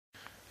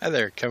Hi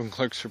there, Kevin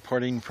Clark's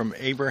reporting from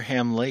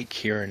Abraham Lake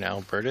here in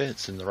Alberta.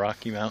 It's in the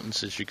Rocky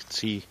Mountains, as you can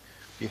see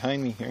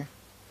behind me here.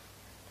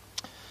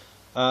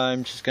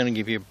 I'm just going to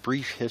give you a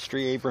brief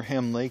history.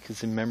 Abraham Lake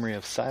is in memory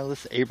of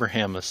Silas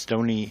Abraham, a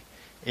Stoney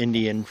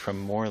Indian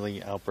from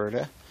Morley,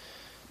 Alberta.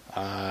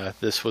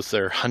 This was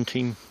their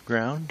hunting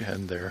ground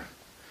and their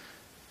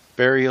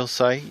burial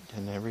site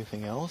and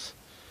everything else.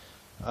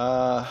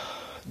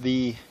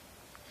 The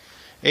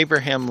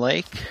Abraham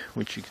Lake,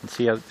 which you can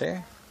see out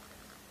there,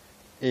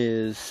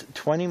 is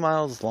 20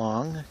 miles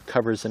long,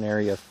 covers an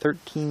area of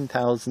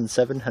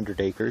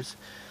 13,700 acres,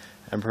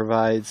 and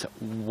provides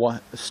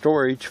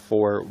storage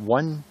for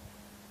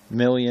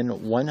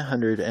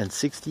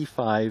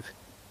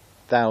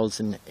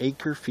 1,165,000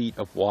 acre-feet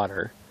of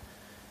water.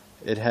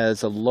 It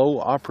has a low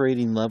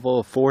operating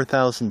level of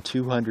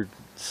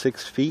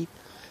 4,206 feet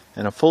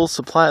and a full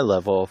supply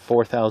level of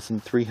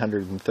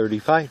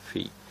 4,335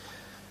 feet.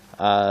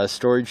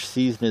 Storage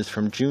season is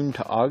from June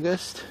to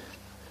August,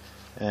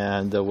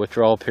 and the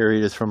withdrawal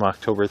period is from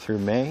October through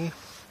May.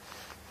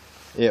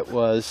 It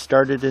was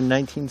started in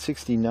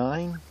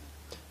 1969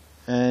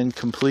 and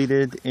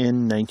completed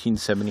in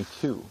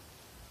 1972.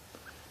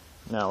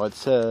 Now it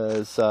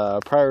says,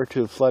 prior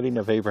to the flooding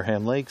of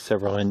Abraham Lake,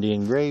 several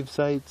Indian grave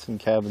sites and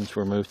cabins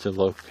were moved to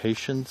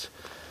locations.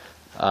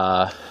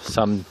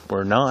 Some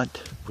were not,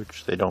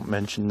 which they don't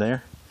mention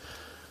there.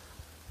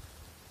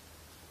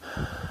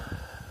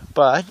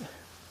 But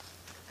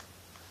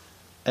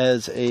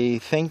as a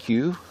thank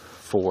you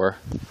for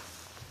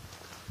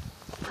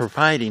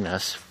providing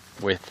us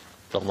with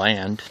the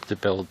land to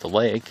build the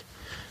lake,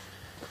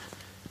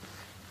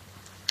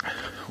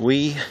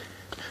 we,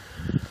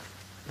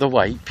 the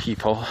white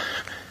people,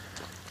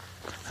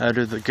 out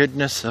of the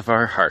goodness of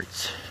our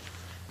hearts,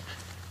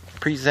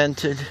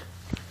 presented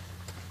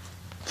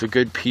the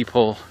good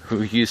people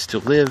who used to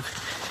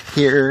live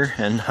here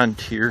and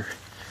hunt here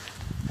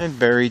and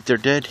buried their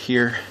dead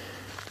here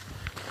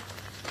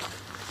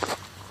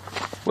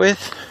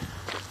with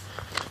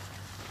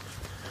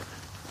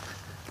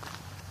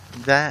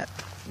that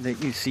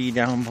you see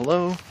down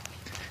below,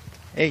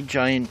 a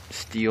giant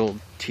steel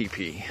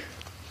teepee.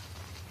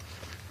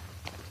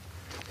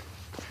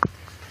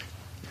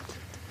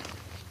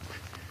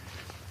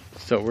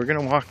 So we're going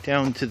to walk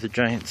down to the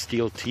giant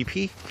steel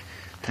teepee,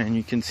 and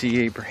you can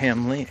see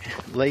Abraham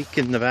Lake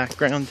in the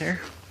background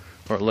there,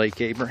 or Lake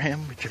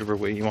Abraham, whichever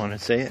way you want to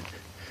say it.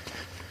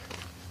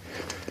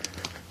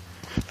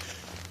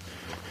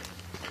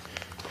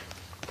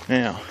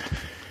 Now,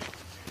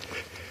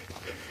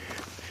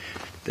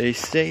 they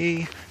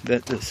say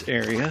that this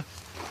area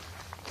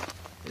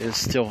is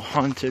still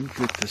haunted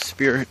with the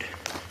spirit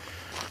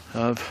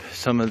of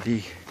some of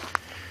the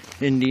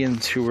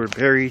Indians who were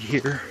buried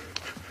here,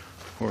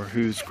 or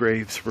whose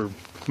graves were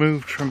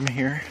moved from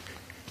here.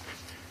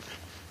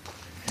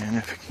 And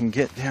if I can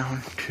get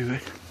down to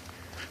it,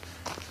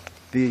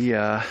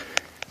 the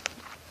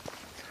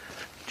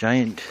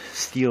giant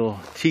steel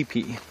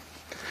teepee.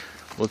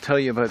 We'll tell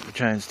you about the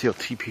giant steel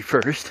teepee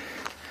first.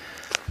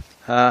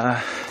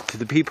 To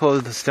the people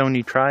of the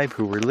Stoney tribe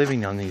who were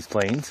living on these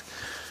plains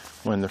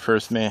when the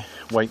first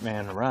white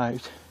man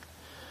arrived,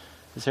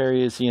 this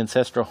area is the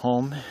ancestral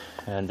home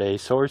and a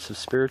source of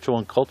spiritual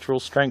and cultural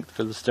strength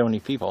for the Stoney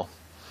people.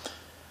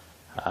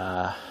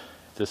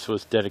 This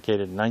was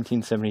dedicated in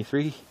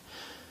 1973.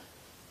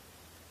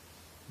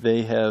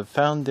 They have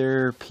found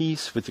their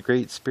peace with the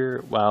Great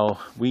Spirit,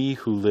 while we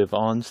who live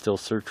on still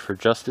search for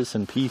justice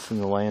and peace in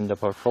the land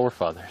of our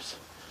forefathers.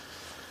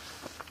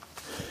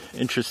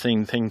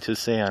 Interesting thing to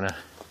say on a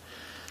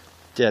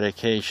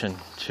dedication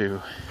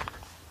to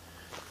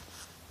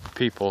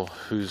people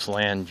whose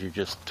land you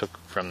just took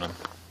from them.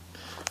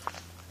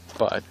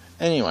 But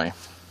anyway,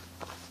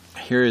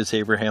 here is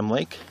Abraham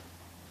Lake.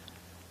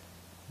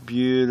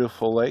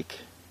 Beautiful lake.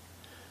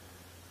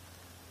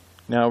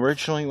 Now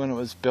originally when it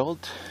was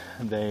built,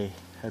 they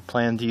had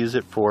planned to use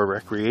it for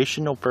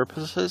recreational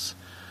purposes,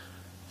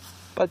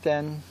 but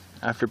then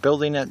after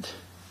building it,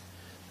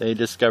 they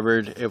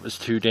discovered it was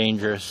too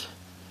dangerous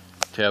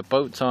to have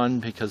boats on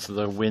because of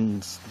the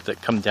winds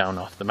that come down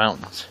off the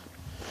mountains.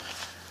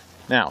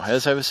 Now,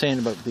 as I was saying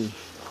about the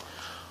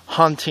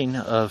haunting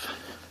of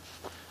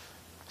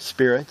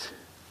spirits,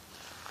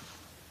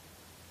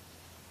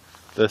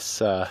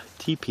 this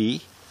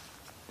teepee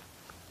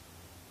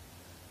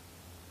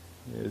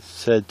is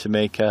said to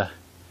make a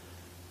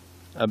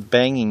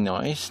banging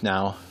noise.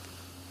 Now,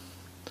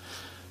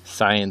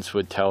 science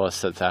would tell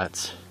us that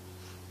that's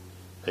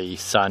the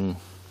sun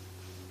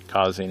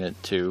causing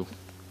it to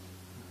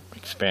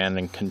expand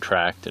and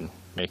contract and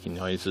making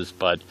noises,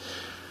 but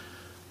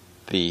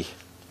the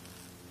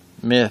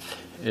myth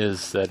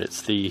is that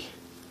it's the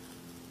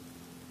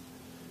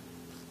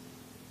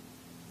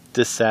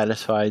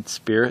dissatisfied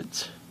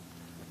spirits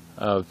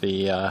of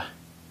the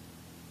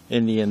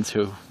Indians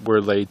who were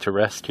laid to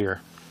rest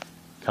here,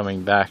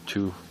 coming back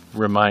to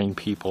remind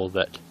people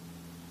that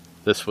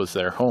this was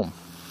their home.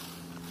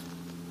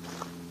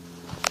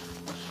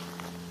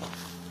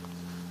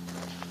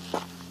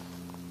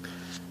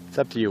 It's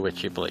up to you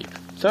what you believe.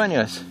 So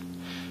anyways,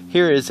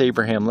 Here is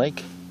Abraham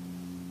Lake,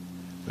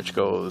 which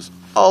goes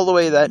all the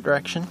way that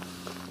direction.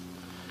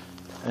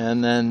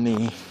 And then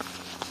we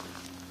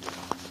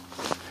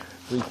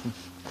can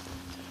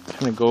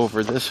kind of go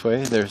over this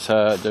way. There's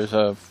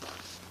a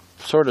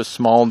sort of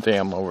small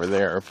dam over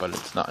there, but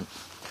it's not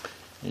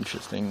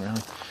interesting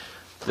really.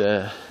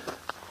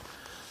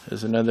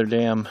 There's another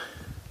dam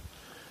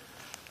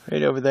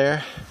right over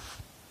there.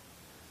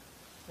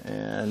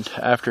 And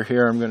after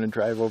here, I'm going to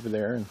drive over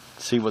there and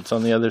see what's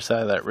on the other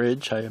side of that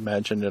ridge. I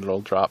imagine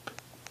it'll drop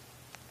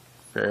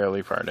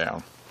fairly far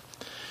down.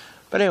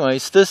 But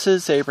anyways, this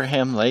is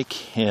Abraham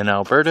Lake in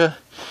Alberta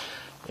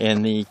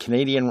in the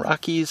Canadian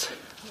Rockies.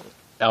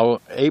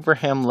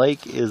 Abraham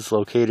Lake is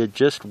located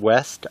just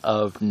west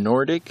of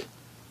Nordic,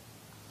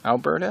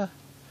 Alberta.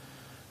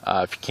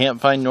 If you can't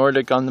find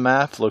Nordic on the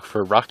map, look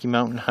for Rocky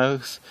Mountain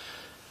House.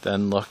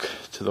 Then look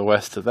to the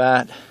west of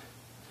that.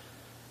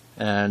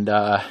 And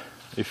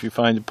if you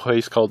find a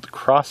place called The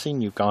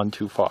Crossing, you've gone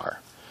too far.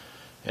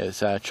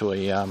 It's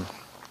actually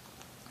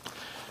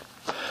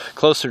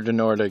closer to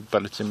Nordic,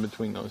 but it's in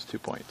between those 2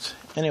 points.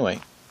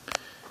 Anyway,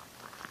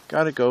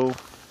 gotta go.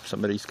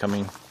 Somebody's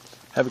coming.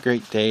 Have a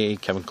great day.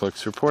 Kevin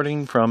Clerks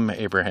reporting from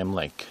Abraham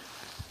Lake.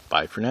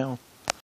 Bye for now.